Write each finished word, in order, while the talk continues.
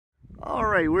All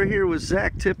right, we're here with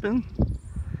Zach Tippin,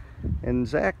 and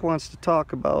Zach wants to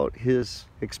talk about his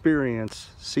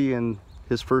experience seeing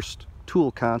his first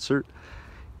Tool concert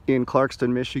in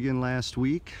Clarkston, Michigan last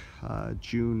week,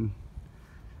 June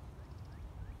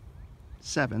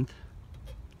 7th,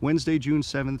 Wednesday, June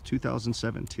 7th,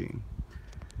 2017.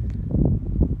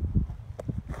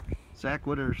 Zach,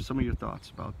 what are some of your thoughts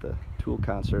about the Tool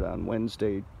concert on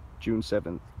Wednesday, June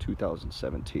 7th,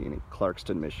 2017 in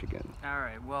Clarkston, Michigan? All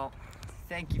right, well,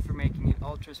 thank you for making it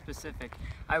ultra specific.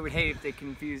 I would hate if they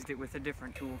confused it with a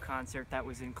different Tool concert that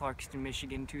was in Clarkston,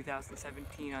 Michigan,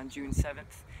 2017 on June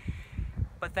 7th.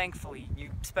 But thankfully, you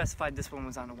specified this one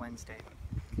was on a Wednesday.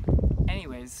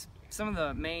 Anyways, some of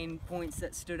the main points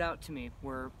that stood out to me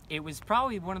were it was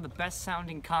probably one of the best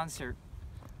sounding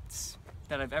concerts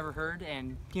that I've ever heard,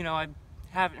 and you know, I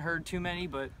haven't heard too many,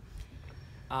 but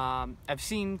I've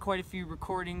seen quite a few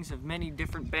recordings of many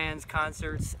different bands'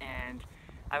 concerts, and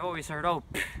I've always heard, oh,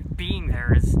 being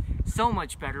there is so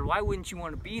much better. Why wouldn't you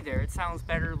want to be there? It sounds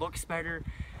better, looks better.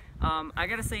 I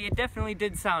gotta say, it definitely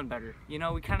did sound better. You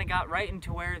know, we kind of got right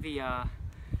into where the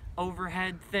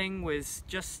overhead thing was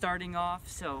just starting off,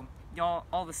 so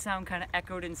all the sound kind of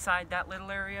echoed inside that little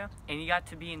area, and you got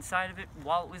to be inside of it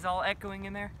while it was all echoing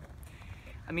in there.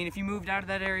 I mean, if you moved out of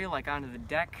that area, like onto the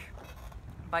deck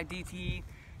by DTE,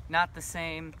 not the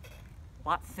same, a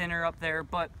lot thinner up there,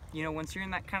 but you know, once you're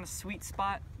in that kind of sweet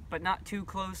spot, but not too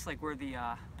close, like where the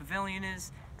pavilion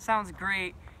is, sounds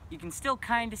great. You can still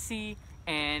kind of see,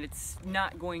 and it's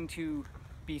not going to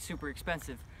be super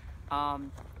expensive.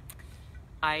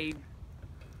 I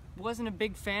wasn't a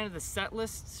big fan of the set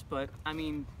lists, but I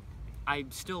mean, I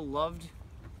still loved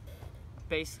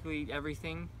basically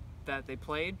everything that they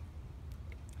played.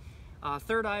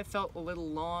 Third Eye felt a little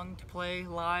long to play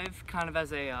live, kind of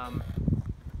as a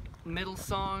middle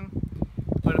song,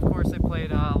 but of course they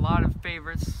played a lot of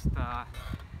favorites,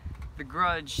 the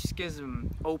Grudge,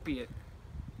 Schism, Opiate,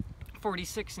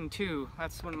 46 and 2,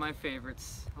 that's one of my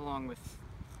favorites, along with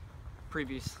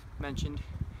previous mentioned.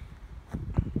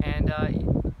 And it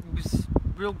was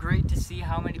real great to see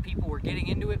how many people were getting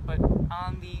into it, but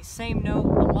on the same note,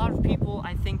 a lot of people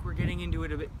I think were getting into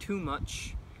it a bit too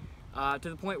much, to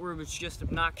the point where it was just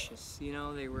obnoxious. You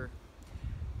know, they were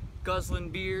guzzling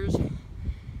beers,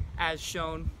 as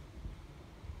shown,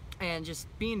 and just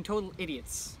being total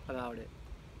idiots about it.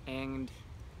 And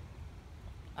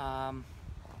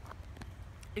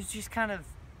it was just kind of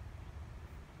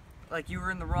like you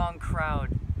were in the wrong crowd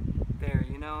there,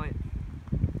 you know? It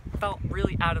felt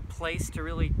really out of place to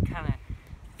really kind of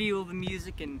feel the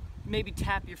music and maybe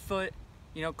tap your foot,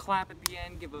 you know, clap at the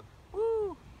end, give a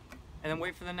woo, and then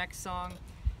wait for the next song.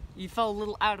 You felt a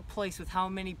little out of place with how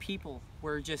many people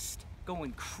were just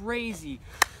going crazy.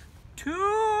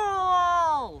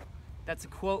 Tool! That's a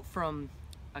quote from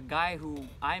a guy who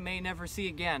I may never see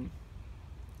again,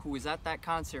 who was at that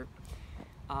concert.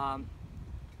 And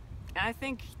I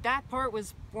think that part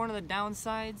was one of the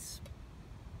downsides.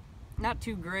 Not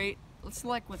too great. It's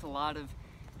like with a lot of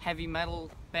heavy metal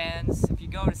bands. If you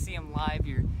go to see them live,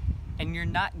 you're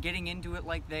not getting into it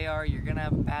like they are, you're gonna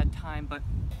have a bad time. But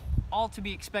all to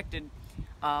be expected.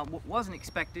 What wasn't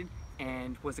expected,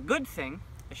 and was a good thing,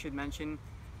 I should mention,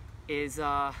 is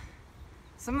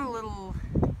some of the little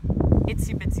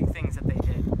itsy bitsy things that they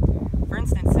did. For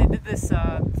instance, they did this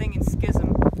thing in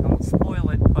Schism. I won't spoil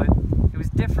it, but it was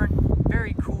different,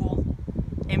 very cool.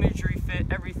 Imagery fit,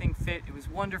 everything fit. It was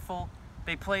wonderful.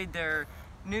 They played their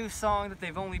new song that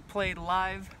they've only played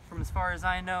live, from as far as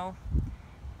I know.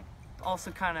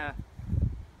 Also kind of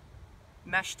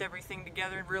meshed everything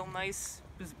together real nice.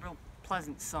 It was a real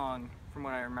pleasant song, from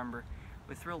what I remember,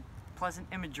 with real pleasant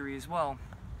imagery as well.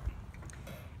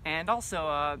 And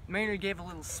also, Maynard gave a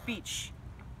little speech,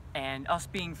 and us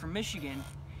being from Michigan,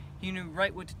 he knew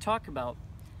right what to talk about.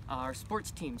 Our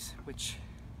sports teams, which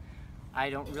I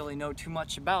don't really know too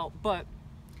much about, but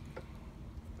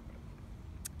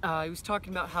he was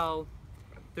talking about how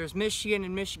there's Michigan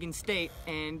and Michigan State,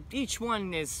 and each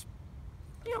one is,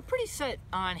 you know, pretty set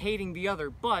on hating the other,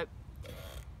 but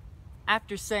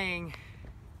after saying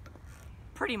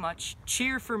pretty much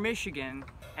cheer for Michigan,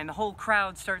 and the whole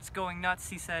crowd starts going nuts,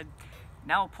 he said,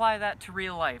 now apply that to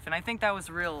real life. And I think that was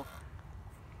a real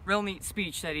neat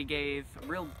speech that he gave, a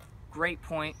real great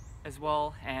point as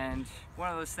well, and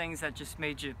one of those things that just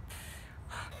made you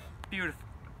beautiful,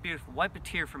 beautiful, wipe a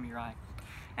tear from your eye.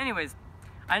 Anyways,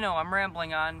 I know I'm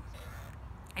rambling on.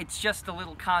 It's just a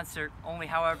little concert, only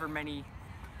however many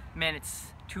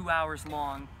minutes, 2 hours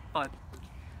long, but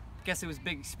I guess it was a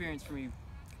big experience for me.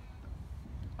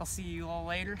 I'll see you all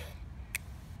later.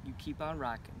 You keep on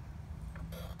rocking.